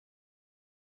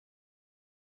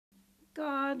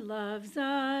God loves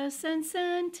us and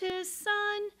sent his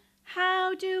Son.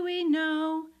 How do we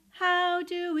know? How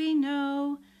do we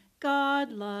know? God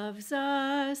loves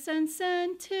us and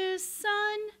sent his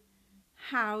Son.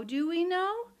 How do we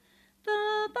know?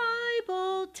 The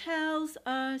Bible tells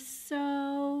us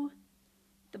so.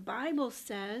 The Bible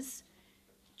says,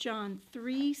 John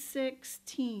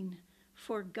 3:16,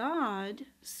 "For God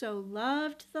so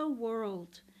loved the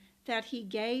world that he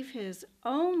gave his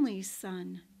only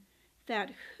Son,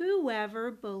 that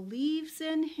whoever believes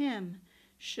in him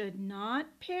should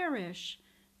not perish,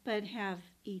 but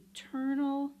have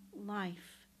eternal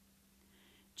life."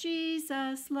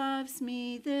 Jesus loves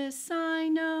me, this I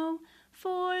know,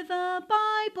 for the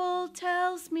Bible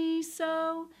tells me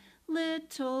so.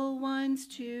 Little ones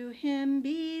to him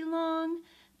belong.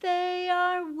 They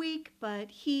are weak, but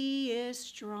he is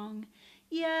strong.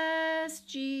 Yes,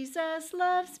 Jesus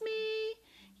loves me.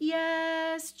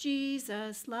 Yes,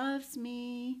 Jesus loves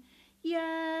me.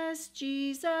 Yes,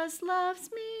 Jesus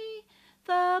loves me.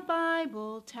 The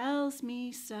Bible tells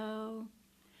me so.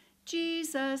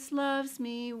 Jesus loves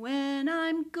me when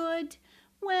I'm good,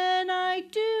 when I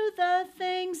do the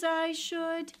things I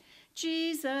should.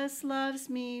 Jesus loves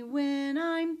me when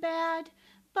I'm bad,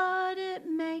 but it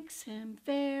makes him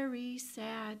very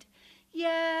sad.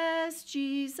 Yes,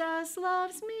 Jesus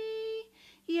loves me.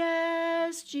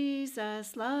 Yes,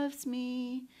 Jesus loves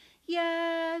me.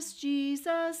 Yes,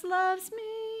 Jesus loves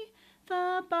me.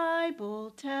 The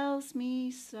Bible tells me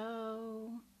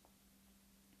so.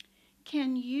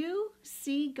 Can you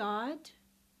see God?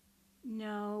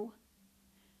 No,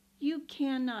 you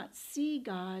cannot see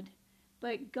God,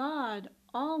 but God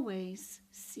always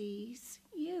sees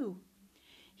you.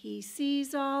 He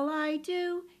sees all I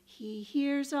do. He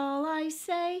hears all I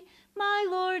say. My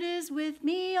Lord is with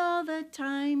me all the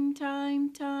time,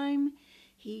 time.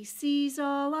 He sees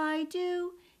all I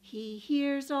do. He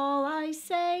hears all I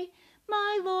say.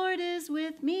 My Lord is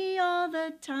with me all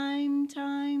the time,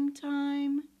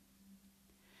 time.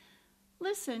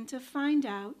 Listen to find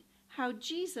out how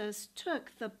Jesus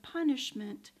took the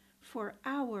punishment for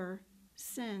our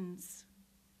sins.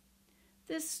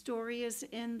 This story is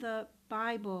in the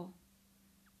Bible.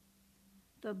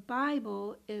 The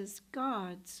Bible is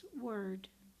God's word.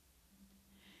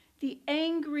 The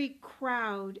angry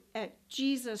crowd at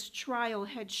Jesus' trial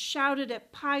had shouted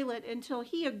at Pilate until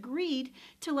he agreed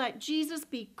to let Jesus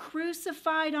be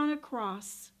crucified on a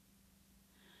cross.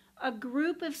 A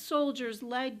group of soldiers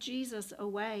led Jesus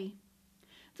away.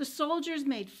 The soldiers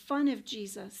made fun of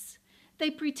Jesus.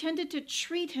 They pretended to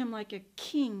treat him like a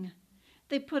king.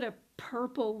 They put a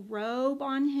purple robe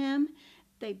on him.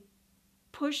 They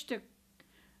pushed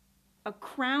a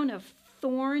crown of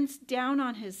thorns down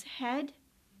on his head.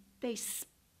 They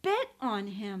spit on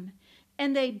him,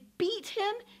 and they beat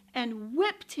him and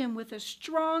whipped him with a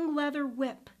strong leather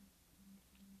whip.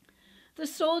 The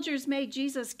soldiers made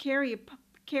Jesus carry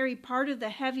part of the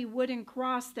heavy wooden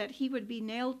cross that he would be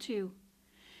nailed to.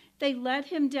 They led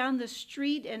him down the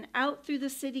street and out through the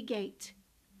city gate.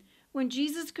 When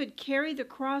Jesus could carry the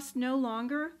cross no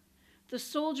longer, the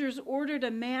soldiers ordered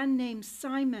a man named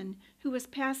Simon, who was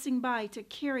passing by, to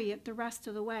carry it the rest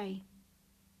of the way.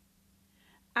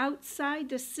 Outside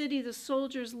the city, the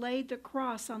soldiers laid the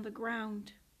cross on the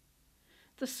ground.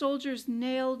 The soldiers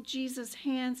nailed Jesus'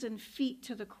 hands and feet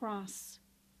to the cross.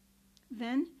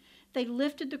 Then they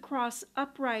lifted the cross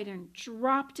upright and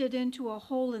dropped it into a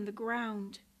hole in the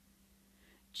ground.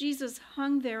 Jesus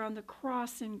hung there on the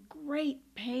cross in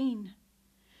great pain.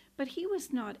 But he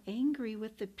was not angry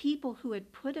with the people who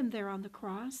had put him there on the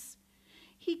cross.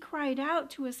 He cried out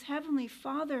to his heavenly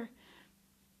Father,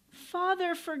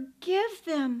 "Father, forgive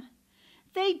them.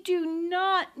 They do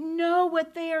not know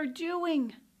what they are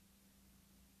doing."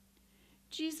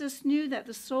 Jesus knew that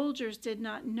the soldiers did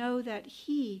not know that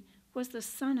he was the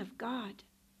Son of God.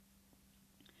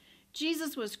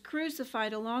 Jesus was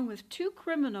crucified along with two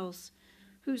criminals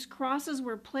whose crosses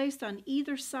were placed on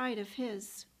either side of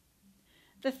his.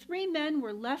 The three men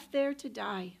were left there to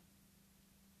die.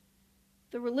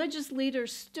 The religious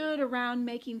leaders stood around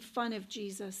making fun of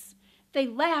Jesus. They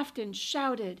laughed and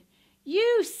shouted,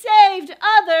 "You saved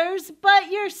others,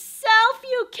 but yourself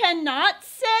you cannot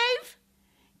save?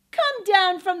 Come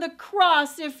down from the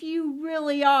cross if you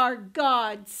really are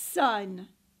God's Son."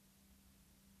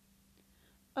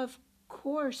 Of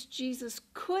course, Jesus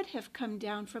could have come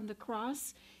down from the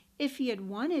cross if he had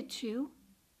wanted to.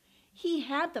 He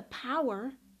had the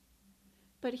power,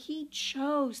 but he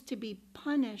chose to be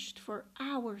punished for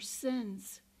our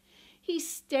sins. He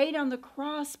stayed on the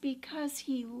cross because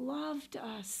he loved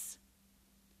us.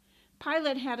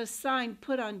 Pilate had a sign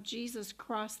put on Jesus'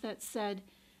 cross that said,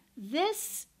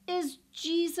 "This is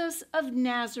Jesus of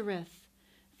Nazareth,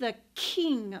 the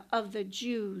King of the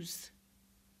Jews."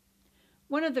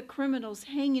 One of the criminals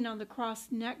hanging on the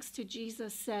cross next to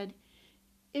Jesus said,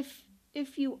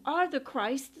 If you are the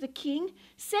Christ, the King,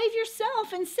 save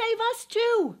yourself and save us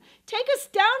too. Take us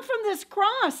down from this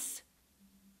cross."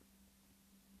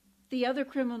 The other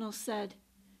criminal said,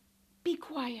 "Be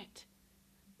quiet.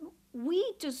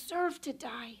 We deserve to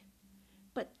die,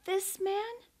 but this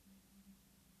man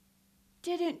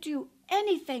didn't do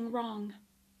anything wrong."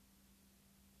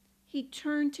 He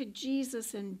turned to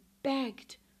Jesus and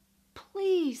begged,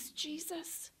 "Please,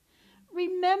 Jesus,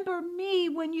 remember me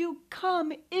when you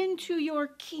come into your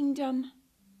kingdom."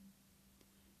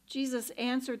 Jesus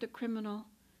answered the criminal,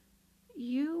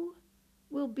 "You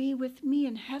will be with me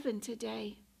in heaven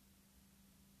today."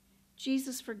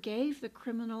 Jesus forgave the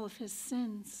criminal of his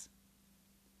sins.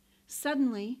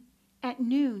 Suddenly, at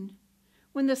noon,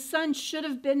 when the sun should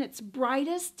have been its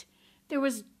brightest, there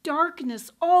was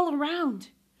darkness all around.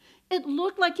 It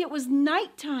looked like it was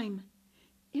nighttime.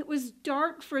 It was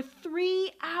dark for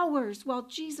 3 hours while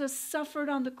Jesus suffered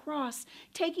on the cross,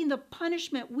 taking the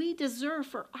punishment we deserve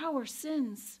for our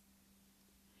sins.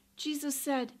 Jesus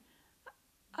said,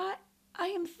 I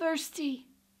am thirsty."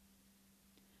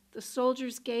 The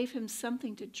soldiers gave him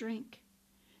something to drink.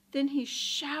 Then he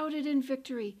shouted in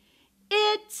victory,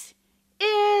 "It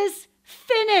is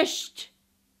finished."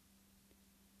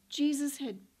 Jesus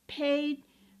had paid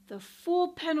the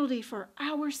full penalty for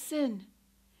our sin.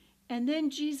 And then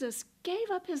Jesus gave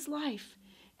up his life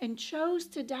and chose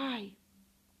to die.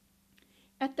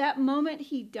 At that moment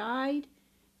he died,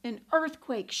 an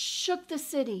earthquake shook the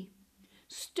city.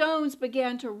 Stones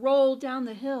began to roll down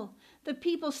the hill. The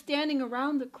people standing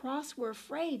around the cross were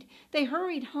afraid. They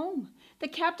hurried home. The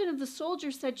captain of the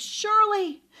soldiers said,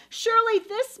 Surely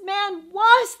this man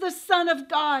was the Son of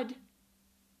God."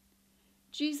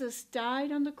 Jesus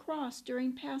died on the cross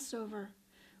during Passover,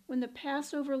 when the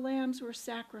Passover lambs were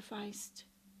sacrificed.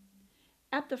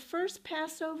 At the first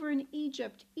Passover in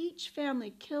Egypt, each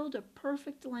family killed a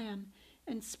perfect lamb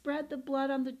and spread the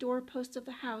blood on the doorpost of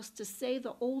the house to save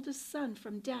the oldest son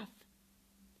from death.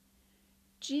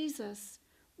 Jesus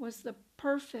was the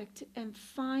perfect and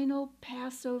final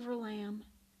Passover lamb.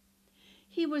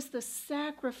 He was the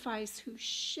sacrifice who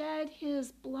shed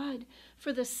his blood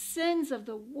for the sins of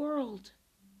the world.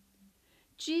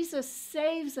 Jesus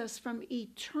saves us from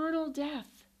eternal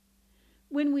death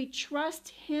when we trust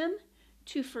him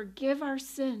to forgive our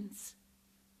sins.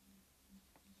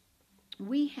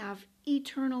 We have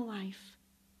eternal life.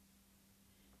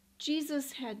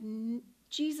 Jesus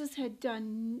had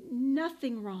done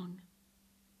nothing wrong.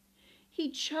 He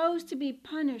chose to be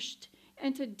punished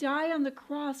and to die on the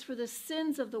cross for the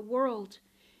sins of the world.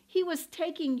 He was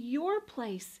taking your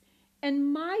place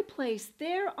and my place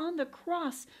there on the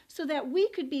cross so that we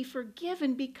could be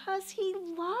forgiven because he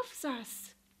loves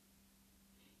us.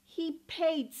 He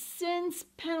paid sin's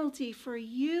penalty for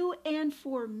you and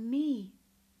for me.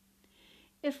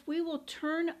 If we will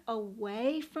turn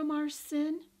away from our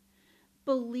sin,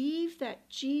 believe that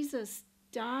Jesus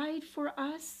died for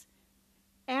us,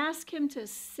 ask him to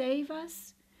save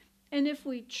us, and if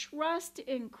we trust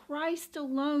in Christ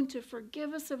alone to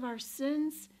forgive us of our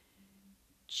sins,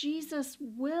 Jesus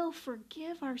will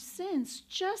forgive our sins,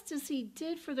 just as he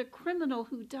did for the criminal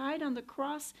who died on the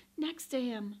cross next to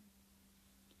him.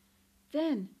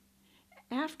 Then,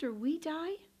 after we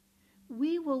die,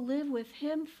 we will live with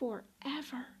him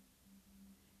forever.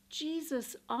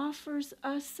 Jesus offers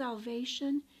us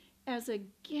salvation as a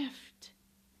gift,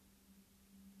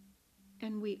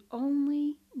 and we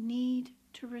only need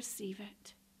to receive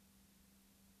it.